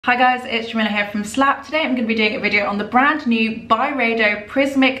Hi guys, it's Jamila here from Slapp. Today I'm going to be doing a video on the brand new Byredo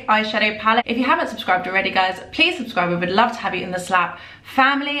Prismic Eyeshadow Palette. If you haven't subscribed already guys, please subscribe. We would love to have you in the Slapp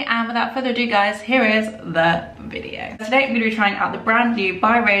family. And without further ado guys, here is the video. Today I'm going to be trying out the brand new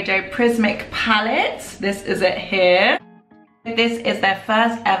Byredo Prismic Palette. This is it here. This is their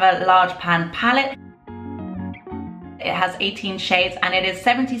first ever large pan palette. It has 18 shades and it is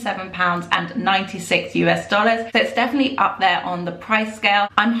 £77 and 96 US dollars. So it's definitely up there on the price scale.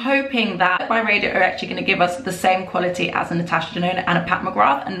 I'm hoping that Byredo are actually going to give us the same quality as a Natasha Denona and a Pat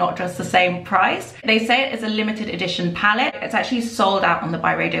McGrath and not just the same price. They say it is a limited edition palette. It's actually sold out on the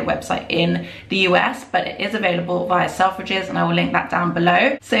Byredo website in the US, but it is available via Selfridges and I will link that down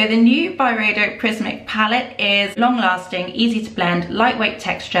below. So the new Byredo Prismic palette is long lasting, easy to blend, lightweight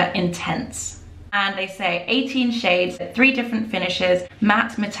texture, intense. And they say 18 shades, 3 different finishes,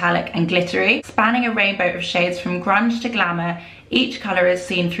 matte, metallic and glittery, spanning a rainbow of shades from grunge to glamour. Each colour is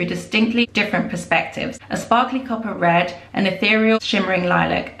seen through distinctly different perspectives. A sparkly copper red, an ethereal shimmering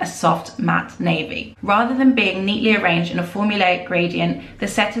lilac, a soft matte navy. Rather than being neatly arranged in a formulaic gradient, the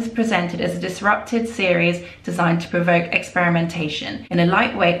set is presented as a disrupted series designed to provoke experimentation. In a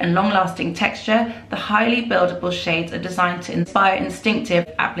lightweight and long-lasting texture, the highly buildable shades are designed to inspire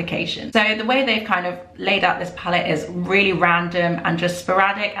instinctive application. So the way they've kind of laid out this palette is really random and just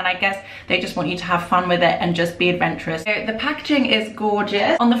sporadic, and I guess they just want you to have fun with it and just be adventurous. So the packaging is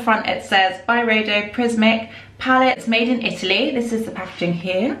gorgeous. On the front it says Byredo Prismic Palette. It's made in Italy. This is the packaging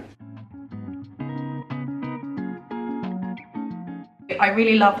here. I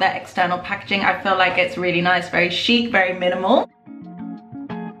really love their external packaging. I feel like it's really nice, very chic, very minimal.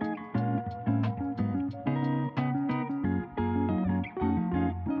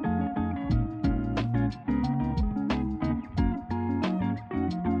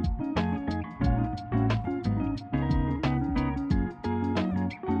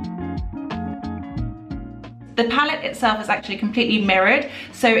 The palette itself is actually completely mirrored,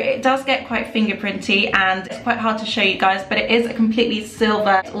 so it does get quite fingerprinty and it's quite hard to show you guys, but it is a completely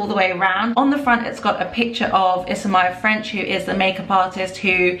silver all the way around. On the front it's got a picture of Isamaya French, who is the makeup artist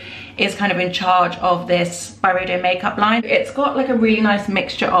who is kind of in charge of this Byredo makeup line. It's got like a really nice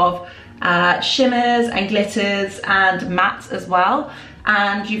mixture of shimmers and glitters and mattes as well.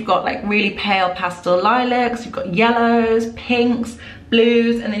 And you've got like really pale pastel lilacs, you've got yellows, pinks,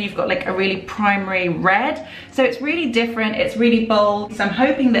 blues, and then you've got like a really primary red. So it's really different, it's really bold. So I'm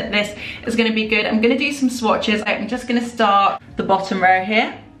hoping that this is going to be good. I'm going to do some swatches. I'm just going to start the bottom row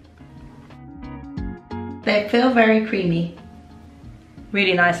here. They feel very creamy.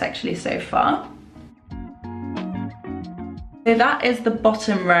 Really nice actually so far. So that is the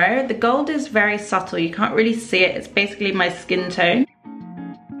bottom row. The gold is very subtle, you can't really see it. It's basically my skin tone.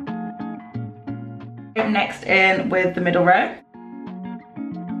 Next in with the middle row.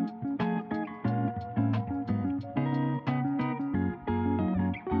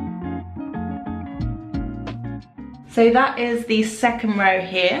 So that is the second row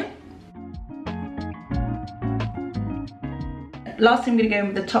here. Last I'm going to go in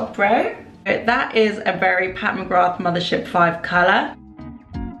with the top row. That is a very Pat McGrath Mothership 5 colour.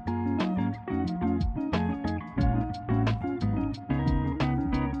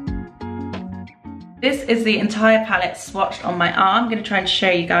 This is the entire palette swatched on my arm. I'm going to try and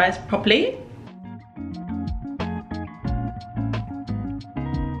show you guys properly.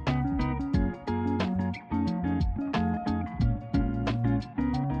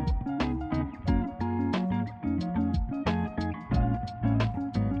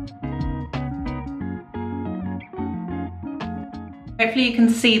 Hopefully you can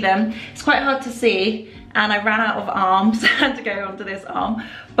see them. It's quite hard to see and I ran out of arms, so I had to go onto this arm.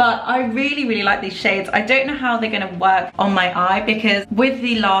 But I really like these shades. I don't know how they're gonna work on my eye because with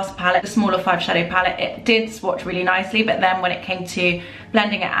the last palette, the smaller 5 shadow palette, it did swatch really nicely, but then when it came to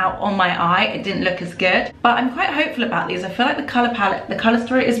blending it out on my eye, it didn't look as good. But I'm quite hopeful about these. I feel like the color palette, the color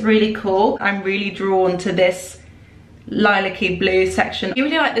story is really cool. I'm really drawn to this lilac-y blue section. I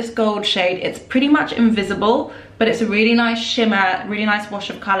really like this gold shade. It's pretty much invisible, but it's a really nice shimmer, really nice wash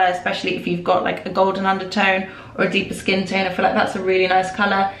of color, especially if you've got like a golden undertone or a deeper skin tone. I feel like that's a really nice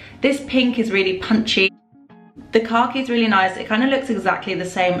color. This pink is really punchy. The khaki is really nice. It kind of looks exactly the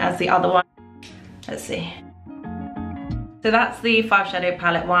same as the other one. Let's see. So that's the 5 shadow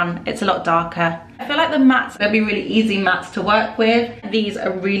palette one. It's a lot darker. I feel like the mattes, they'll be really easy mattes to work with. These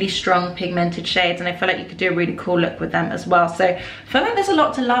are really strong pigmented shades and I feel like you could do a really cool look with them as well. So I feel like there's a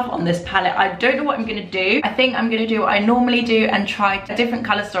lot to love on this palette. I don't know what I'm gonna do. I think I'm gonna do what I normally do and try a different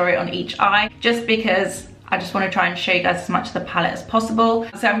color story on each eye, just because I just want to try and show you guys as much of the palette as possible.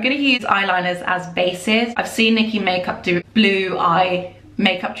 So I'm going to use eyeliners as bases. I've seen Nikki Makeup do blue eye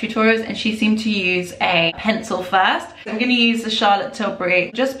makeup tutorials, and she seemed to use a pencil first. I'm going to use the Charlotte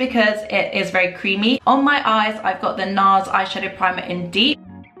Tilbury just because it is very creamy. On my eyes, I've got the NARS eyeshadow primer in Deep.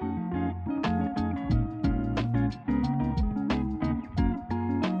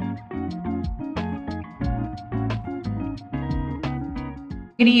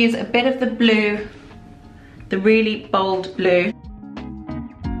 I'm going to use a bit of the blue, the really bold blue.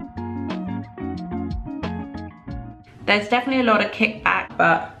 There's definitely a lot of kickback,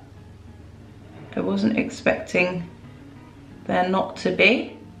 but I wasn't expecting there not to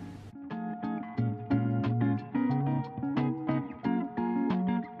be.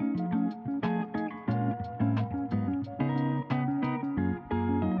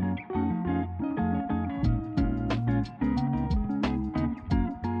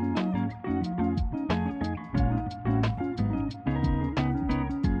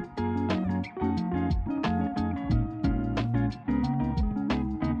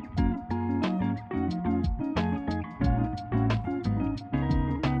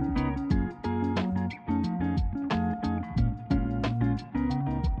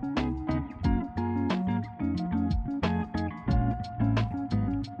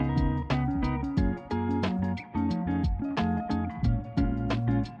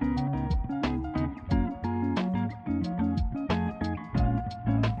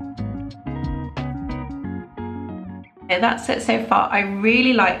 That's it so far. I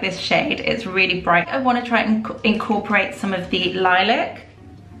really like this shade. It's really bright. I want to try and incorporate some of the lilac.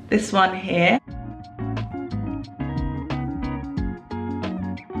 This one here.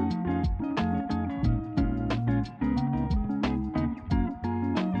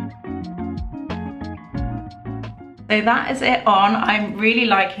 So that is it on. I'm really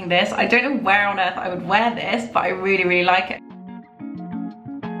liking this. I don't know where on earth I would wear this, but I really, really like it.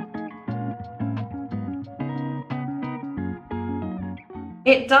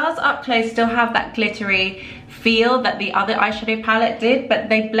 It does up close still have that glittery feel that the other eyeshadow palette did, but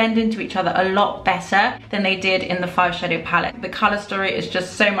they blend into each other a lot better than they did in the 5 shadow palette. The color story is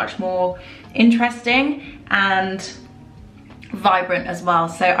just so much more interesting and vibrant as well.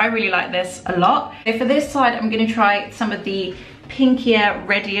 So I really like this a lot. So for this side, I'm going to try some of the pinkier,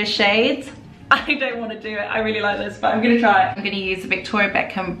 reddier shades. I don't want to do it. I really like this, but I'm going to try it. I'm going to use the Victoria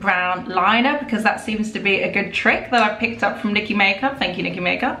Beckham brown liner because that seems to be a good trick that I picked up from Nicki Makeup. Thank you, Nicki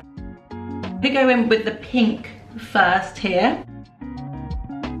Makeup. I'm going to go in with the pink first here.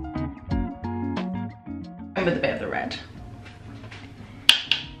 And with a bit of the red.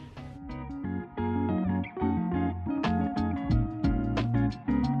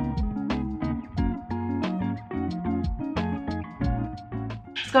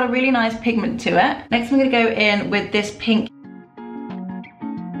 It's got a really nice pigment to it. Next I'm going to go in with this pink.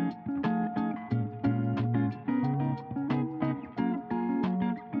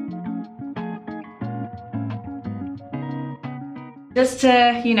 Just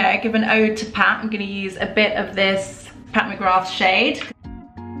to, you know, give an ode to Pat, I'm going to use a bit of this Pat McGrath shade.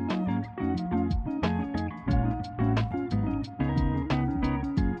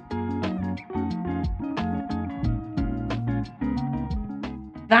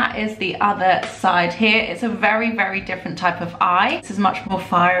 That is the other side here. It's a very, very different type of eye. This is much more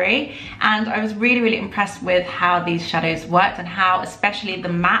fiery, and I was really, really impressed with how these shadows worked and how especially the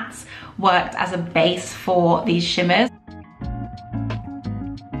mattes worked as a base for these shimmers.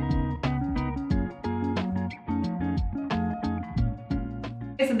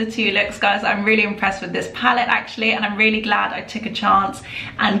 These are the two looks, guys. I'm really impressed with this palette actually, and I'm really glad I took a chance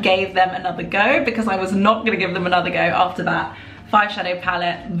and gave them another go, because I was not going to give them another go after that 5 shadow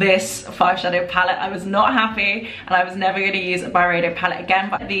palette. This 5 shadow palette, I was not happy, and I was never going to use a Byredo palette again.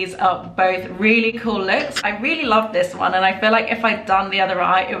 But these are both really cool looks. I really love this one, and I feel like if I'd done the other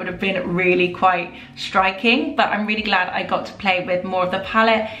eye it would have been really quite striking, but I'm really glad I got to play with more of the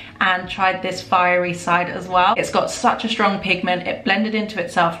palette and tried this fiery side as well. It's got such a strong pigment. It blended into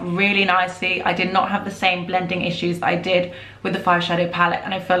itself really nicely. I did not have the same blending issues that I did with the 5 shadow palette,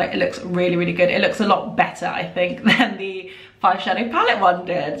 and I feel like it looks really, really good. It looks a lot better, I think, than the 5 shadow palette one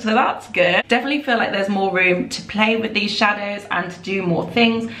did, so that's good. Definitely feel like there's more room to play with these shadows and to do more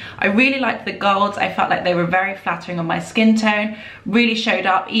things. I really liked the golds. I felt like they were very flattering on my skin tone, really showed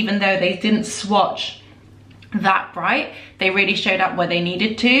up even though they didn't swatch that bright. They really showed up where they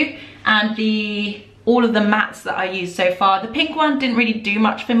needed to. And all of the mattes that I used so far, the pink one didn't really do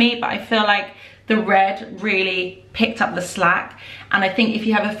much for me, but I feel like the red really picked up the slack, and I think if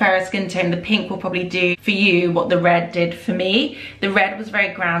you have a fairer skin tone, the pink will probably do for you what the red did for me. The red was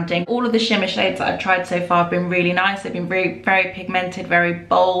very grounding. All of the shimmer shades that I've tried so far have been really nice. They've been very, very pigmented, very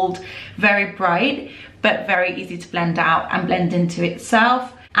bold, very bright, but very easy to blend out and blend into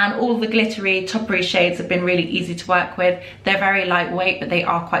itself. And all the glittery, toppery shades have been really easy to work with. They're very lightweight, but they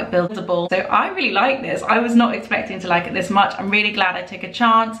are quite buildable. So I really like this. I was not expecting to like it this much. I'm really glad I took a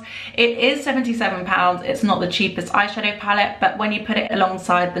chance. It is £77. It's not the cheapest eyeshadow palette, but when you put it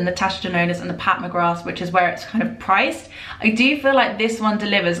alongside the Natasha Denona's and the Pat McGrath's, which is where it's kind of priced, I do feel like this one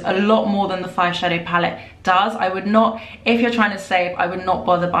delivers a lot more than the 5 shadow palette does. I would not, if you're trying to save, I would not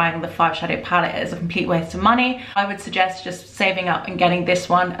bother buying the 5 shadow palette. It's a complete waste of money. I would suggest just saving up and getting this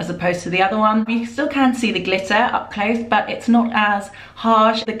one as opposed to the other one. You still can see the glitter up close, but it's not as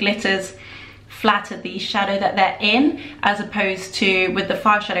harsh. The glitters flatter the shadow that they're in, as opposed to with the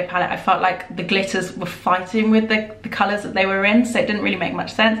 5 shadow palette, I felt like the glitters were fighting with the colours that they were in, so it didn't really make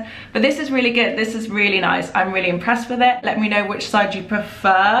much sense. But this is really good. This is really nice. I'm really impressed with it. Let me know which side you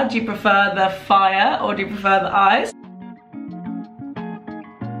prefer. Do you prefer the fire or do you prefer the eyes?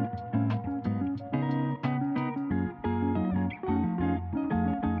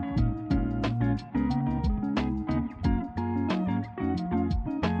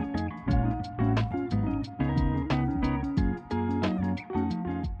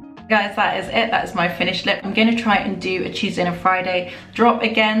 Guys, that is it. That is my finished lip. I'm going to try and do a Tuesday and a Friday drop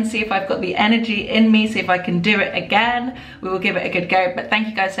again, see if I've got the energy in me, see if I can do it again. We will give it a good go. But thank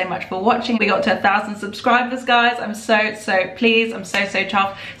you guys so much for watching. We got to 1,000 subscribers, guys. I'm so pleased. I'm so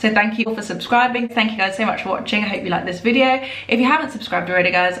chuffed. So thank you all for subscribing. Thank you guys so much for watching. I hope you like this video. If you haven't subscribed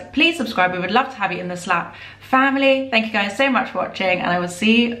already, guys, please subscribe. We would love to have you in the Slapp family. Thank you guys so much for watching, and I will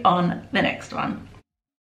see you on the next one.